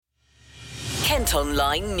Kent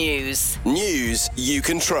Online News. News you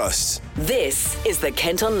can trust. This is the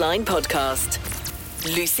Kent Online Podcast.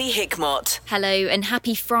 Lucy Hickmott. Hello and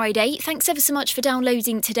happy Friday. Thanks ever so much for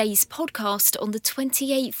downloading today's podcast on the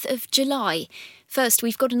 28th of July. First,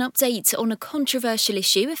 we've got an update on a controversial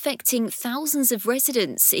issue affecting thousands of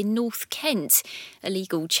residents in North Kent. A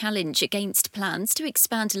legal challenge against plans to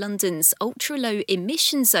expand London's ultra-low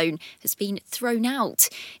emission zone has been thrown out.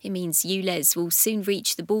 It means ULEZ will soon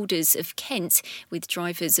reach the borders of Kent, with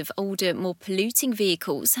drivers of older, more polluting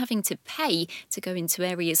vehicles having to pay to go into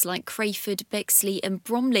areas like Crayford, Bexley and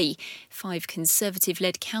Bromley. 5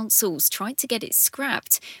 Conservative-led councils tried to get it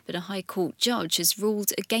scrapped, but a High Court judge has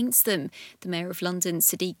ruled against them. The Mayor of London,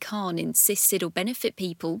 Sadiq Khan, insisted it'll benefit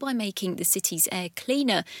people by making the city's air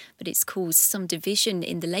cleaner, but it's caused some division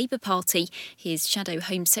in the Labour Party. Here's Shadow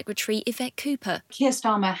Home Secretary Yvette Cooper. Keir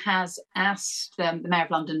Starmer has asked the Mayor of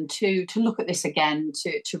London to look at this again,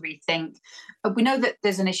 to rethink. We know that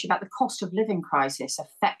there's an issue about the cost of living crisis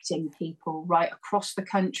affecting people right across the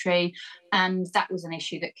country, and that was an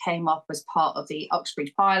issue that came up as part of the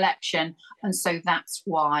Uxbridge by-election, and so that's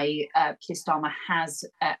why Keir Starmer has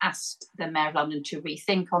asked the Mayor of London to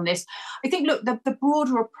rethink on this. I think, look, the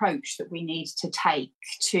broader approach that we need to take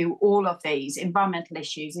to all of these environmental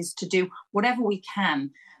issues is to do whatever we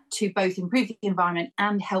can to both improve the environment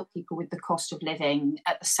and help people with the cost of living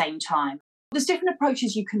at the same time. There's different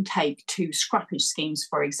approaches you can take to scrappage schemes,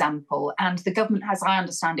 for example, and the government, as I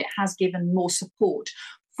understand it, has given more support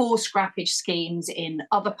for scrappage schemes in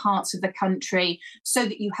other parts of the country so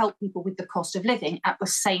that you help people with the cost of living at the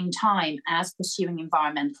same time as pursuing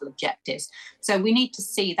environmental objectives. So we need to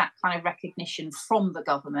see that kind of recognition from the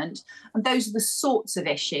government. And those are the sorts of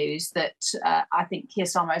issues that I think Keir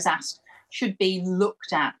Starmer has asked should be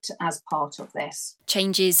looked at as part of this.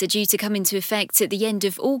 Changes are due to come into effect at the end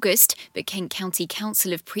of August, but Kent County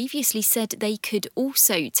Council have previously said they could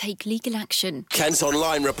also take legal action. Kent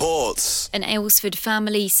Online reports. An Aylesford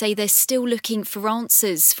family say they're still looking for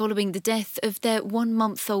answers following the death of their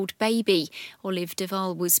 1-month-old baby. Olive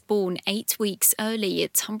Duval was born 8 weeks early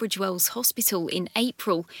at Tunbridge Wells Hospital in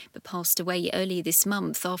April, but passed away earlier this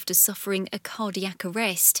month after suffering a cardiac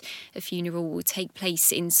arrest. A funeral will take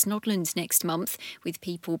place in Snodland next month, with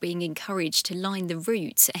people being encouraged to line the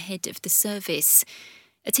route ahead of the service.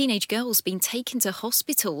 A teenage girl's been taken to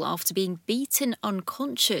hospital after being beaten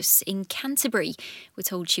unconscious in Canterbury. We're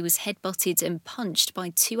told she was headbutted and punched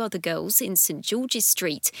by 2 other girls in St George's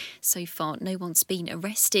Street. So far, no one's been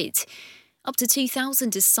arrested. Up to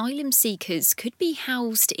 2,000 asylum seekers could be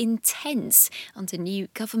housed in tents under new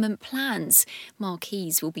government plans.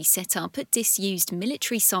 Marquees will be set up at disused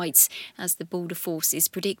military sites as the Border Force is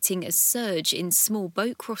predicting a surge in small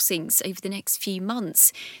boat crossings over the next few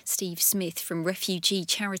months. Steve Smith from refugee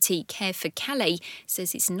charity Care for Calais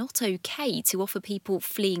says it's not okay to offer people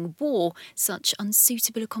fleeing war such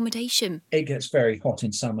unsuitable accommodation. It gets very hot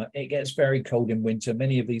in summer. It gets very cold in winter.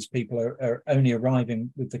 Many of these people are only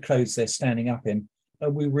arriving with the clothes they're standing up in. Are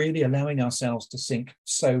we really allowing ourselves to sink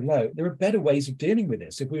so low? There are better ways of dealing with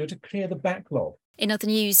this if we were to clear the backlog. In other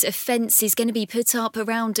news, a fence is going to be put up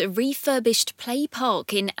around a refurbished play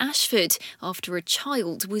park in Ashford after a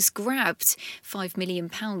child was grabbed. £5 million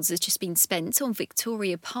has just been spent on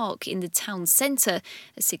Victoria Park in the town centre.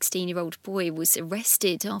 A 16-year-old boy was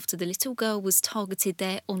arrested after the little girl was targeted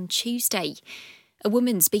there on Tuesday. A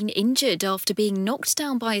woman's been injured after being knocked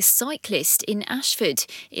down by a cyclist in Ashford.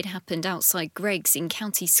 It happened outside Greggs in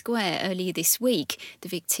County Square earlier this week. The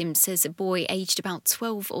victim says a boy aged about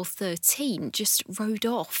 12 or 13 just rode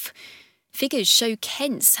off. Figures show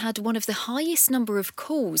Kent's had one of the highest number of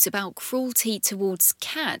calls about cruelty towards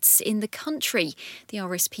cats in the country. The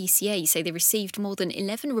RSPCA say they received more than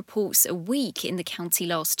 11 reports a week in the county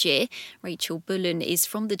last year. Rachel Bullen is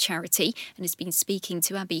from the charity and has been speaking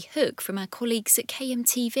to Abby Hook from our colleagues at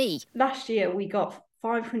KMTV. Last year we got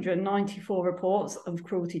 594 reports of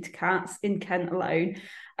cruelty to cats in Kent alone.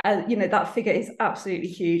 That figure is absolutely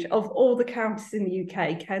huge. Of all the counties in the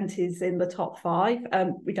UK, Kent is in the top 5.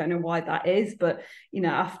 We don't know why that is, but,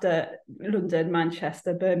 after London,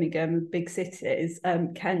 Manchester, Birmingham, big cities,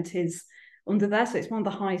 Kent is under there. So it's one of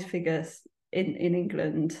the highest figures in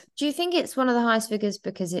England. Do you think it's one of the highest figures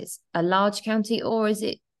because it's a large county, or is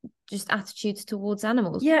it just attitudes towards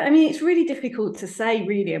animals? Yeah, I mean, it's really difficult to say,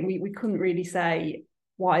 really, and we couldn't really say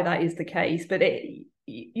why that is the case, but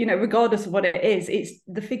regardless of what it is,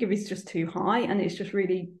 the figure is just too high, and it's just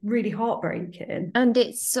really, really heartbreaking. And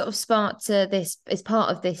it's sort of sparked this as part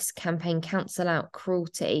of this campaign, Cancel Out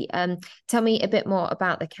Cruelty. Tell me a bit more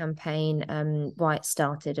about the campaign, why it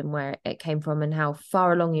started and where it came from, and how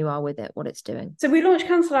far along you are with it, what it's doing. So we launched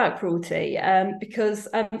Cancel Out Cruelty because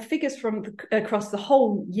figures from across the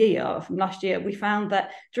whole year from last year, we found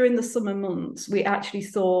that during the summer months, we actually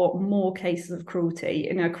saw more cases of cruelty,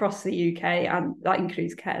 across the UK, and that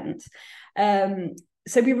includes Kent.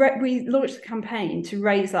 So we launched a campaign to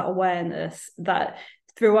raise that awareness that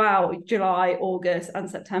throughout July, August and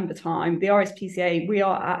September time, the RSPCA, we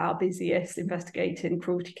are at our busiest investigating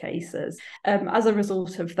cruelty cases. As a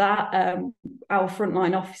result of that, our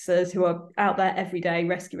frontline officers who are out there every day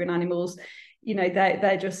rescuing animals,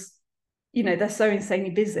 they're just, they're so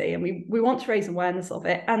insanely busy, and we want to raise awareness of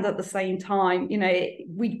it. And at the same time,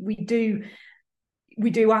 we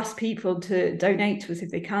do ask people to donate to us if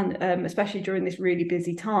they can, especially during this really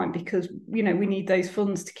busy time, because we need those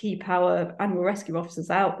funds to keep our animal rescue officers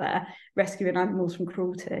out there rescuing animals from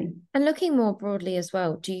cruelty. And looking more broadly as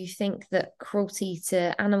well, do you think that cruelty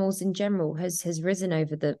to animals in general has risen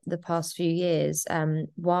over the past few years?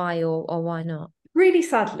 Why or why not? Really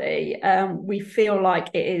sadly, we feel like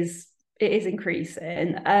it is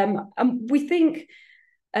increasing, and we think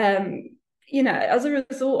as a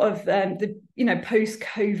result of the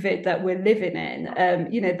post-COVID that we're living in,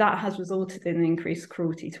 that has resulted in an increased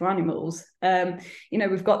cruelty to animals.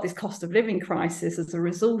 We've got this cost of living crisis as a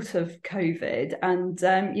result of COVID,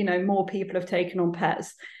 and more people have taken on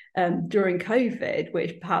pets during COVID,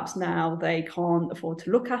 which perhaps now they can't afford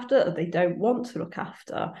to look after, or they don't want to look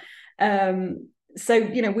after. So,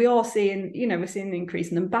 we are seeing, we're seeing an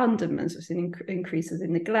increase in abandonments, we're seeing increases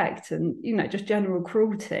in neglect and, just general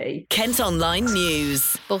cruelty. Kent Online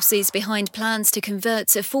News. Bosses behind plans to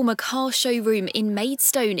convert a former car showroom in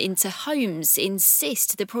Maidstone into homes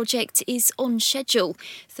insist the project is on schedule.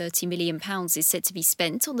 £30 million is said to be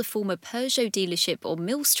spent on the former Peugeot dealership on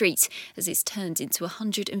Mill Street as it's turned into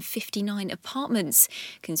 159 apartments.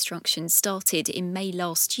 Construction started in May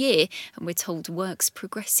last year, and we're told work's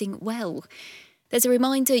progressing well. There's a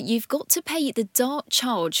reminder you've got to pay the DART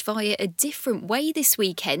charge via a different way this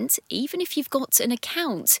weekend, even if you've got an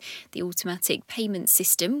account. The automatic payment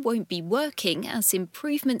system won't be working as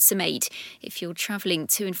improvements are made. If you're travelling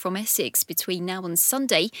to and from Essex between now and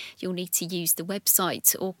Sunday, you'll need to use the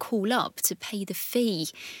website or call up to pay the fee.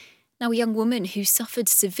 Now, a young woman who suffered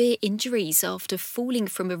severe injuries after falling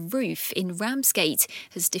from a roof in Ramsgate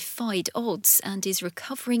has defied odds and is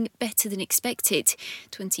recovering better than expected.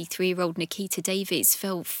 23-year-old Nikita Davies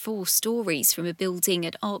fell 4 stories from a building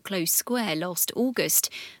at Arklow Square last August.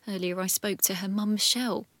 Earlier, I spoke to her mum,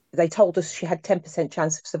 Michelle. They told us she had 10%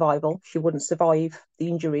 chance of survival. She wouldn't survive the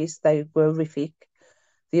injuries. They were horrific.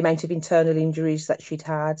 The amount of internal injuries that she'd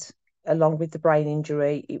had, along with the brain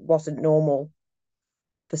injury, it wasn't normal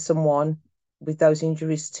for someone with those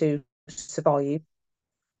injuries to survive.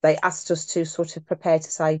 They asked us to sort of prepare to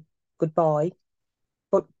say goodbye,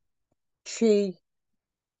 but she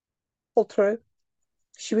pulled through.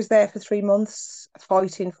 She was there for 3 months,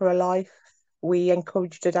 fighting for her life. We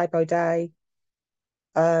encouraged her day by day.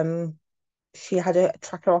 She had a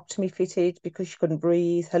tracheotomy fitted because she couldn't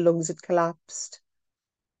breathe. Her lungs had collapsed.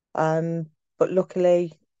 But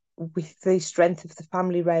luckily, with the strength of the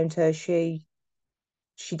family around her, she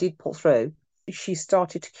did pull through. She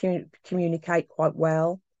started to communicate quite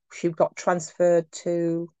well. She got transferred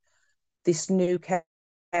to this new care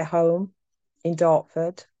home in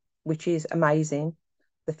Dartford, which is amazing.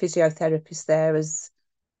 The physiotherapist there has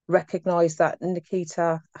recognised that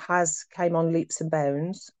Nikita came on leaps and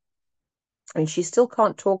bounds. I mean, she still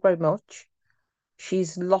can't talk very much.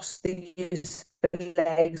 She's lost the use of her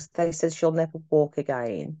legs. They said she'll never walk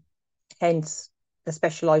again. Hence the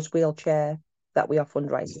specialised wheelchair that we are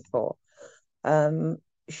fundraising for.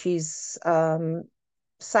 She's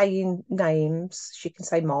saying names. She can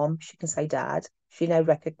say mom, she can say dad. She now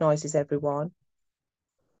recognises everyone.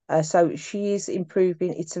 So she is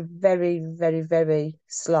improving. It's a very, very, very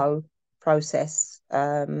slow process.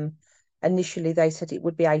 Initially, they said it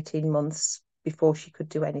would be 18 months before she could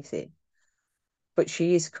do anything. But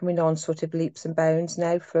she is coming on sort of leaps and bounds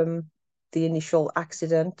now from the initial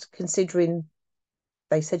accident, considering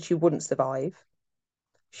they said she wouldn't survive.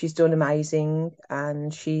 She's done amazing,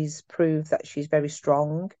 and she's proved that she's very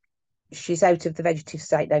strong. She's out of the vegetative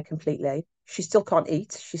state now completely. She still can't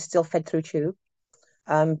eat. She's still fed through a tube.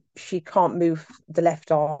 She can't move the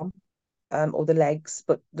left arm or the legs,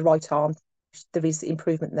 but the right arm, there is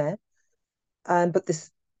improvement there. But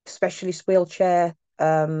this specialist wheelchair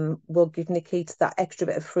will give Nikita that extra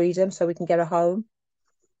bit of freedom so we can get her home.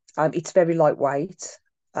 It's very lightweight.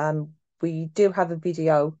 We do have a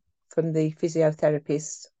video from the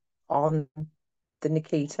physiotherapist on the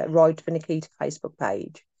Nikita Ride for Nikita Facebook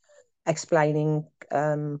page, explaining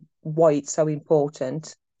why it's so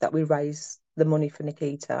important that we raise the money for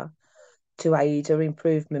Nikita to aid her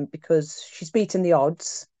improvement, because she's beaten the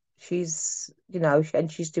odds. She's,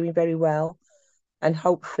 and she's doing very well. And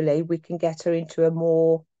hopefully we can get her into a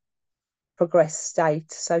more progressed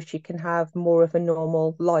state so she can have more of a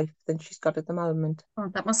normal life than she's got at the moment. Oh,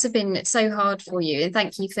 that must have been so hard for you. And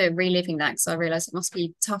thank you for reliving that, because I realise it must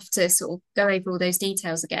be tough to sort of go over all those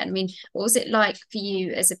details again. I mean, what was it like for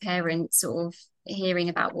you as a parent, sort of hearing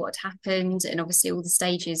about what happened and obviously all the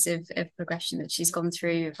stages of progression that she's gone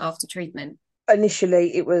through after treatment?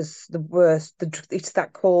 Initially, it was the worst. It's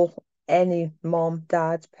that call any mom,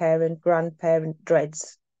 dad, parent, grandparent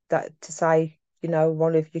dreads, that to say,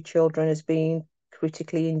 one of your children has been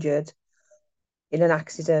critically injured in an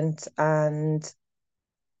accident. And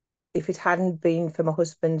if it hadn't been for my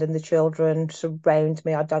husband and the children surround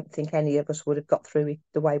me, I don't think any of us would have got through it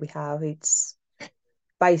the way we have. It's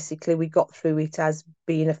basically, we got through it as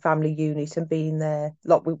being a family unit and being there,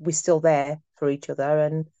 like we're still there for each other.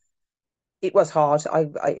 And it was hard.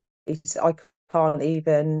 I can't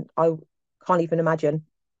even imagine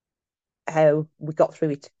how we got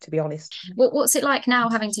through it, to be honest. What's it like now,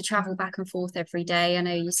 having to travel back and forth every day? I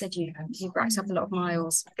know you said you racked up a lot of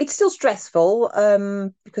miles. It's still stressful,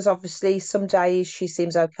 because obviously some days she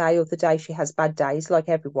seems okay, other days she has bad days, like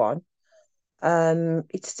everyone.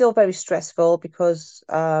 It's still very stressful because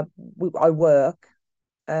I work.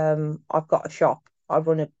 I've got a shop. I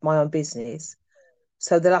run my own business.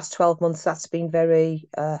 So the last 12 months, that's been very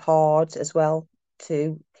hard as well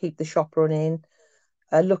to keep the shop running.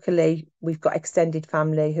 Luckily, we've got extended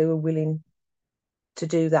family who are willing to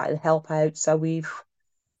do that and help out. So we've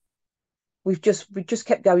just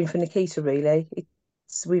kept going for Nikita, really.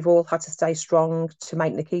 We've all had to stay strong to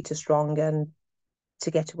make Nikita strong and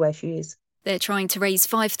to get to where she is. They're trying to raise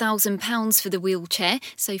 £5,000 for the wheelchair.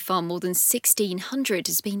 So far, more than 1,600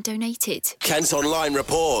 has been donated. Kent Online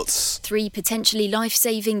reports. 3 potentially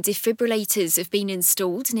life-saving defibrillators have been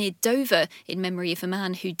installed near Dover in memory of a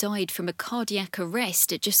man who died from a cardiac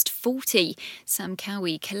arrest at just 40. Sam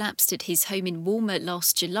Cowie collapsed at his home in Walmer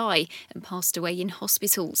last July and passed away in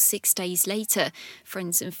hospital 6 days later.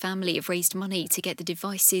 Friends and family have raised money to get the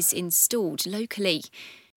devices installed locally.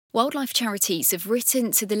 Wildlife charities have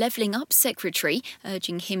written to the Levelling Up Secretary,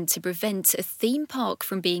 urging him to prevent a theme park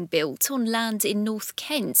from being built on land in North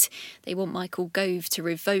Kent. They want Michael Gove to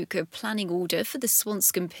revoke a planning order for the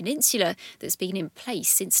Swanscombe Peninsula that's been in place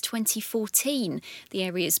since 2014. The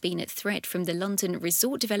area's been at threat from the London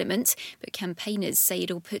resort development, but campaigners say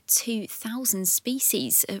it'll put 2,000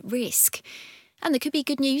 species at risk. And there could be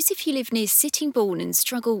good news if you live near Sittingbourne and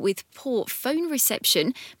struggle with poor phone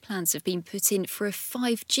reception. Plans have been put in for a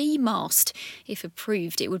 5G mast. If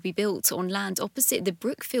approved, it would be built on land opposite the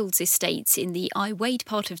Brookfields estate in the Wade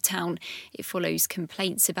part of town. It follows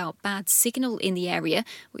complaints about bad signal in the area,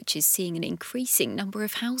 which is seeing an increasing number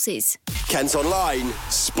of houses. Kent Online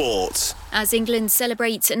Sport. As England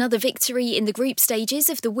celebrates another victory in the group stages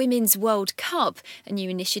of the Women's World Cup, a new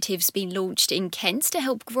initiative's been launched in Kent to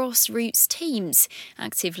help grassroots teams.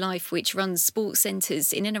 Active Life, which runs sports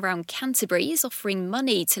centres in and around Canterbury, is offering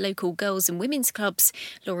money to local girls and women's clubs.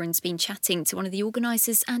 Lauren's been chatting to one of the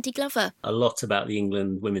organisers, Andy Glover. A lot about the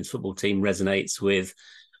England women's football team resonates with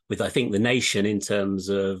I think the nation in terms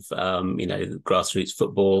of grassroots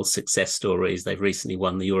football success stories. They've recently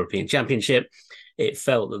won the European Championship. It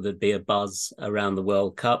felt that there'd be a buzz around the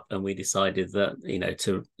World Cup, and we decided that,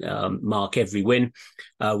 to mark every win,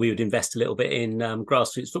 we would invest a little bit in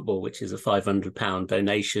grassroots football, which is a £500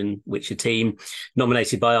 donation, which a team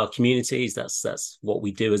nominated by our communities. That's what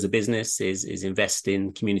we do as a business, is invest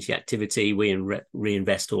in community activity. We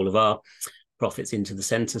reinvest all of our profits into the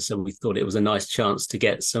centre. So we thought it was a nice chance to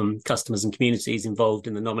get some customers and communities involved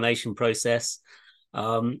in the nomination process.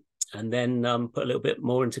 And then put a little bit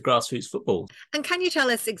more into grassroots football. And can you tell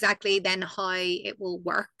us exactly then how it will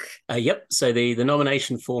work? Yep. So the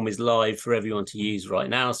nomination form is live for everyone to use right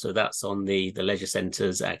now. So that's on the Leisure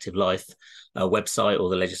Centre's Active Life website or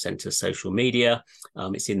the Leisure Centre's social media.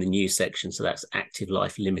 It's in the news section. So that's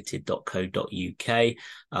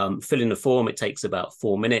activelifelimited.co.uk. Fill in the form. It takes about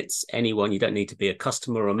 4 minutes. Anyone, you don't need to be a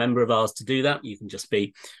customer or a member of ours to do that. You can just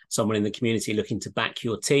be someone in the community looking to back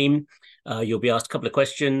your team. You'll be asked a couple of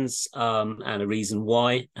questions and a reason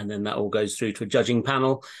why, and then that all goes through to a judging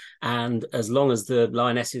panel. And as long as the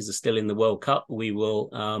Lionesses are still in the World Cup, we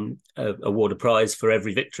will award a prize for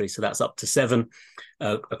every victory. So that's up to 7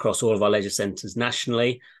 across all of our leisure centres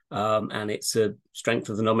nationally. And it's a strength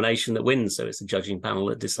of the nomination that wins. So it's a judging panel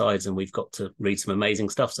that decides, and we've got to read some amazing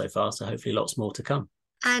stuff so far. So hopefully lots more to come.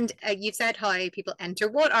 And you've said how people enter.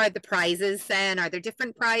 What are the prizes then? Are there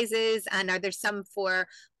different prizes? And are there some for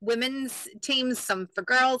women's teams, some for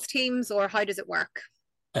girls' teams, or how does it work?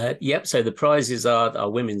 Yep. So the prizes are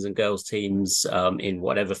women's and girls' teams in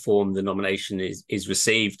whatever form the nomination is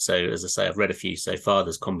received. So as I say, I've read a few so far.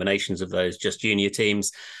 There's combinations of those, just junior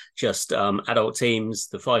teams, just adult teams.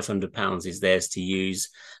 The £500 is theirs to use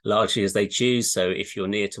largely as they choose. So if you're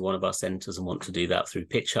near to one of our centres and want to do that through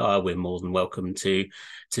pitch hire, we're more than welcome to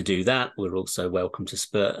do that. We're also welcome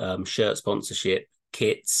to shirt sponsorship,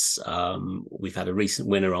 kits. We've had a recent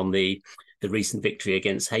winner on the recent victory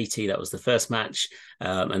against Haiti. That was the first match,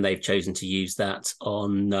 and they've chosen to use that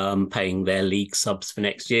on paying their league subs for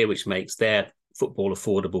next year, which makes their football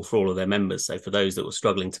affordable for all of their members. So for those that were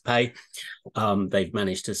struggling to pay, they've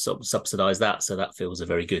managed to subsidise that. So that feels a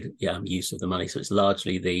very good use of the money. So it's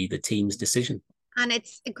largely the team's decision. And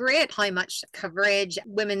it's great how much coverage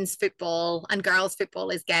women's football and girls' football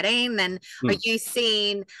is getting. And are you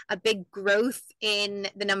seeing a big growth in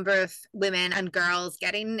the number of women and girls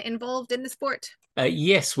getting involved in the sport?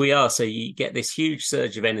 Yes, we are. So you get this huge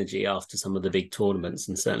surge of energy after some of the big tournaments,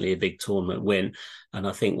 and certainly a big tournament win. And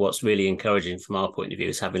I think what's really encouraging from our point of view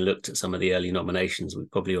is, having looked at some of the early nominations,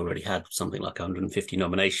 we've probably already had something like 150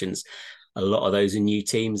 nominations. A lot of those are new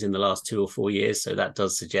teams in the last 2 or 4 years. So that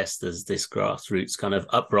does suggest there's this grassroots kind of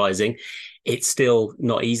uprising. It's still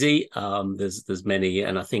not easy. There's many,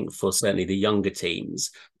 and I think for certainly the younger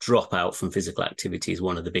teams, drop out from physical activity is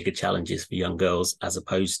one of the bigger challenges for young girls as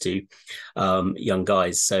opposed to young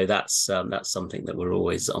guys. So that's something that we're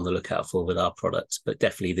always on the lookout for with our products. But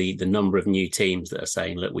definitely the number of new teams that are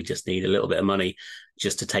saying, look, we just need a little bit of money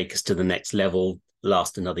just to take us to the next level,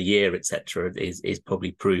 last another year, etc., is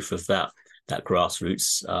probably proof of that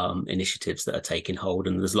grassroots initiatives that are taking hold.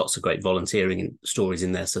 And there's lots of great volunteering stories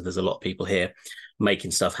in there. So there's a lot of people here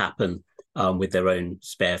making stuff happen with their own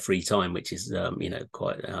spare free time, which is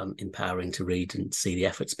quite empowering to read and see the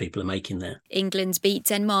efforts people are making there. England beat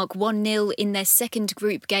Denmark 1-0 in their second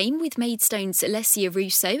group game, with Maidstone's Alessia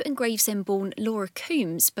Russo and Gravesend-born Laura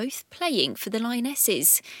Coombs both playing for the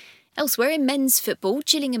Lionesses. Elsewhere in men's football,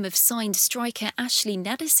 Gillingham have signed striker Ashley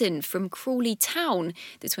Nadesan from Crawley Town.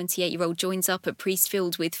 The 28-year-old joins up at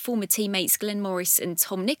Priestfield with former teammates Glenn Morris and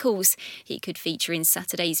Tom Nichols. He could feature in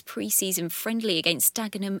Saturday's pre-season friendly against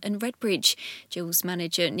Dagenham and Redbridge. Gills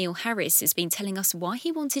manager Neil Harris has been telling us why he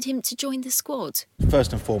wanted him to join the squad.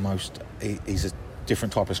 First and foremost, he's a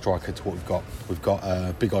different type of striker to what we've got. We've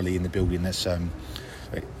got Big Ollie in the building that's...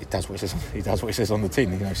 He does what it says on the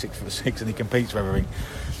tin. 6'6", and he competes for everything.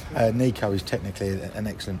 Nico is technically an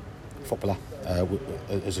excellent footballer,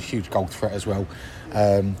 as a huge goal threat as well,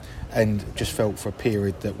 and just felt for a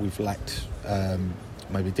period that we've lacked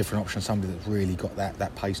maybe a different option, somebody that's really got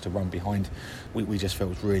that pace to run behind. We just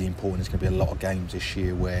felt it was really important. There's going to be a lot of games this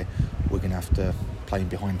year where we're going to have to play in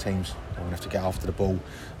behind teams. We're going to have to get after the ball,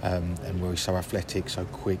 and where he's so athletic, so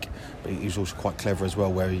quick, but he's also quite clever as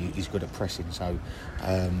well, where he's good at pressing. So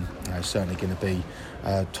certainly going to be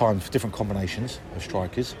time for different combinations of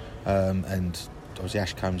strikers, and obviously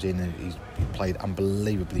Ash comes in and he played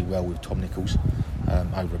unbelievably well with Tom Nichols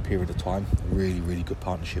over a period of time. Really good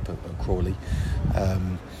partnership at Crawley.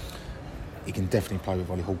 He can definitely play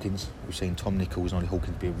with Ollie Hawkins. We've seen Tom Nichols and Ollie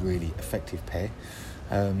Hawkins be a really effective pair.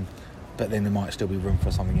 But then there might still be room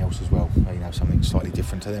for something else as well, something slightly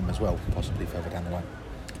different to them as well, possibly further down the line.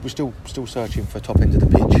 We're still searching for top end of the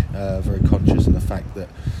pitch, very conscious of the fact that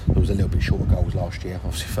there was a little bit short of goals last year.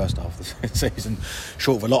 Obviously first half of the season,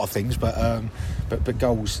 short of a lot of things, but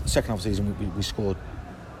goals, second half of the season we scored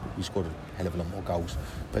a hell of a lot more goals,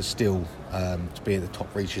 but still to be at the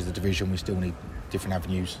top reaches of the division, we still need different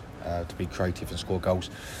avenues to be creative and score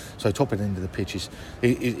goals. So top end of the pitch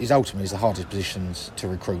is ultimately the hardest positions to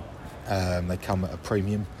recruit. They come at a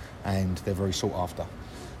premium and they're very sought after.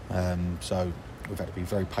 So we've had to be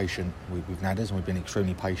very patient with Nadders, and we've been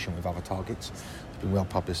extremely patient with other targets. It's been well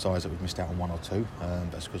publicised that we've missed out on one or two,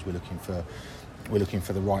 but that's because we're looking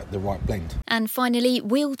for the right blend. And finally,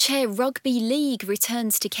 Wheelchair Rugby League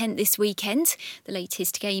returns to Kent this weekend. The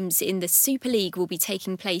latest games in the Super League will be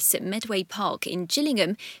taking place at Medway Park in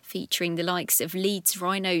Gillingham, featuring the likes of Leeds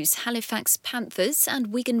Rhinos, Halifax Panthers and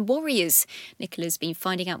Wigan Warriors. Nicola's been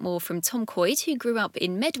finding out more from Tom Coyd, who grew up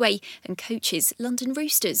in Medway and coaches London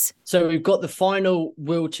Roosters. So we've got the final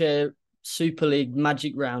Wheelchair Super League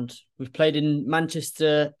Magic round. We've played in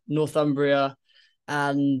Manchester, Northumbria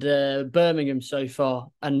and Birmingham so far,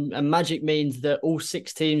 and Magic means that all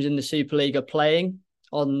 6 teams in the Super League are playing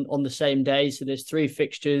on the same day. So there's 3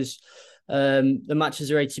 fixtures The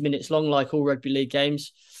matches are 80 minutes long, like all rugby league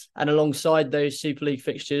games. And alongside those Super League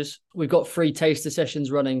fixtures, we've got 3 taster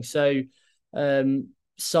sessions running. So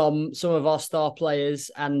some of our star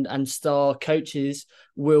players and star coaches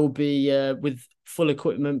will be with full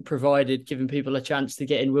equipment provided, giving people a chance to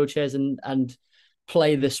get in wheelchairs and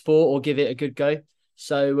play the sport or give it a good go.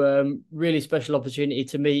 So really special opportunity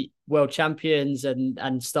to meet world champions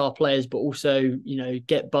and star players, but also,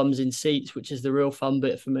 get bums in seats, which is the real fun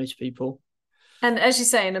bit for most people. And as you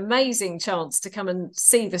say, an amazing chance to come and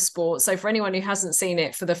see the sport. So for anyone who hasn't seen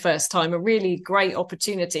it for the first time, a really great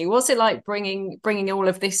opportunity. What's it like bringing all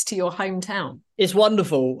of this to your hometown? It's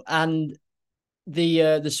wonderful. And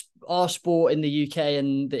our sport in the UK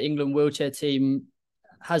and the England wheelchair team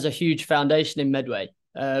has a huge foundation in Medway.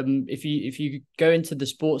 If you go into the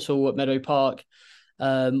sports hall at Medway Park,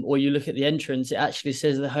 or you look at the entrance, it actually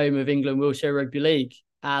says the home of England Wheelchair Rugby League.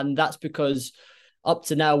 And that's because up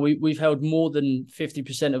to now, we've held more than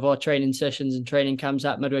 50% of our training sessions and training camps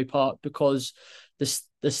at Medway Park because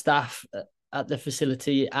the staff at the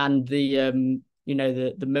facility and the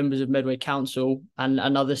members of Medway Council and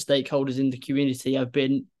other stakeholders in the community have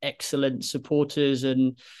been excellent supporters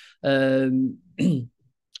and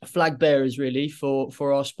flag bearers really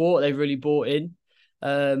for our sport. They've really bought in.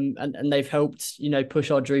 And they've helped, push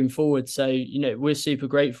our dream forward. So, we're super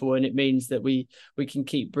grateful, and it means that we can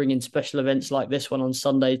keep bringing special events like this one on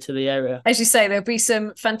Sunday to the area. As you say, there'll be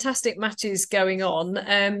some fantastic matches going on.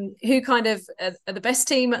 Who kind of are the best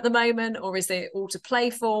team at the moment, or is it all to play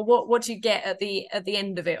for? What do you get at the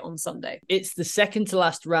end of it on Sunday? It's the second to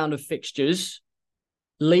last round of fixtures.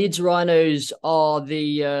 Leeds Rhinos are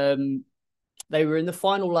they were in the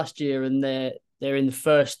final last year, and they're in the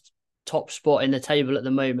first top spot in the table at the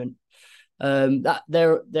moment. That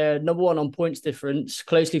they're number one on points difference,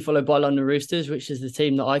 closely followed by London Roosters, which is the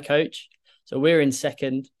team that I coach. So we're in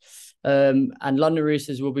second, and London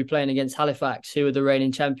Roosters will be playing against Halifax, who are the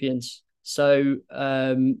reigning champions. So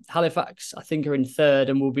Halifax, I think, are in third,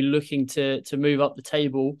 and will be looking to move up the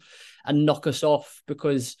table and knock us off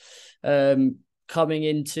because coming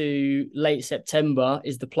into late September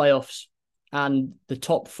is the playoffs, and the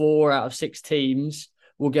top 4 out of 6 teams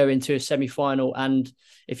will go into a semi-final. And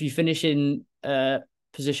if you finish in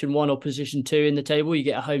position 1 or position 2 in the table, you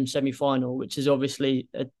get a home semi-final, which is obviously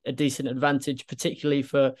a decent advantage, particularly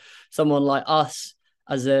for someone like us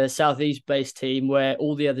as a Southeast-based team, where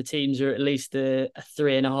all the other teams are at least a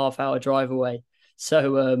 3.5-hour drive away.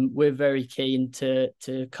 So we're very keen to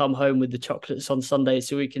come home with the chocolates on Sunday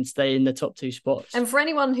so we can stay in the top 2 spots. And for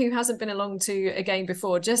anyone who hasn't been along to a game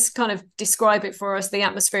before, just kind of describe it for us, the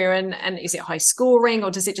atmosphere, and is it high scoring,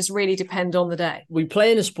 or does it just really depend on the day? We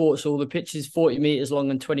play in a sports hall. The pitch is 40 metres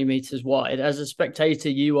long and 20 metres wide. As a spectator,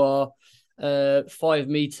 you are 5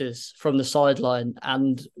 metres from the sideline.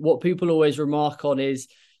 And what people always remark on is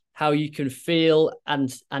how you can feel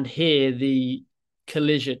and hear the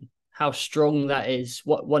collision, how strong that is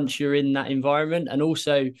once you're in that environment. And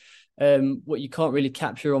also what you can't really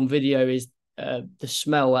capture on video is the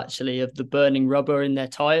smell actually of the burning rubber in their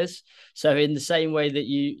tires. So in the same way that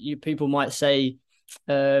you people might say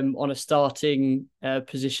on a starting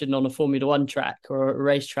position on a Formula One track or a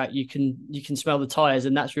race track, you can smell the tires,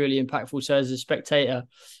 and that's really impactful. So as a spectator,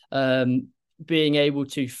 being able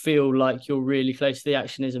to feel like you're really close to the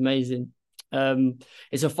action is amazing.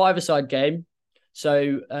 It's a 5-a-side game.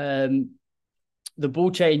 So the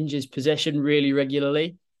ball changes possession really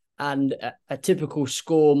regularly, and a typical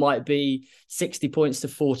score might be 60 points to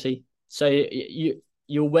 40. So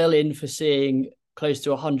you're well in for seeing close to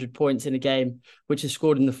 100 points in a game, which is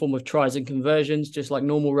scored in the form of tries and conversions, just like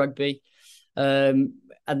normal rugby. And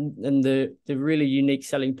the really unique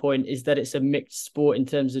selling point is that it's a mixed sport in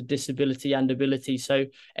terms of disability and ability. So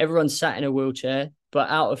everyone's sat in a wheelchair, but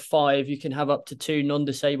out of 5, you can have up to 2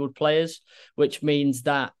 non-disabled players, which means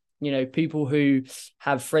that, people who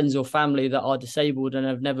have friends or family that are disabled and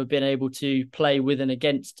have never been able to play with and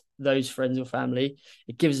against those friends or family,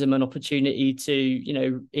 it gives them an opportunity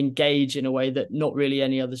to, engage in a way that not really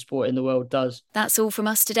any other sport in the world does. That's all from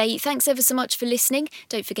us today. Thanks ever so much for listening.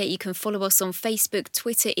 Don't forget you can follow us on Facebook,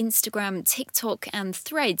 Twitter, Instagram, TikTok and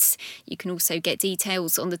Threads. You can also get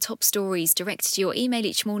details on the top stories direct to your email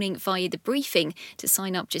each morning via the briefing. To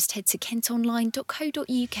sign up, just head to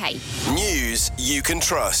kentonline.co.uk. News you can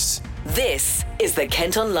trust. This is the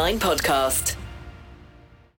Kent Online Podcast.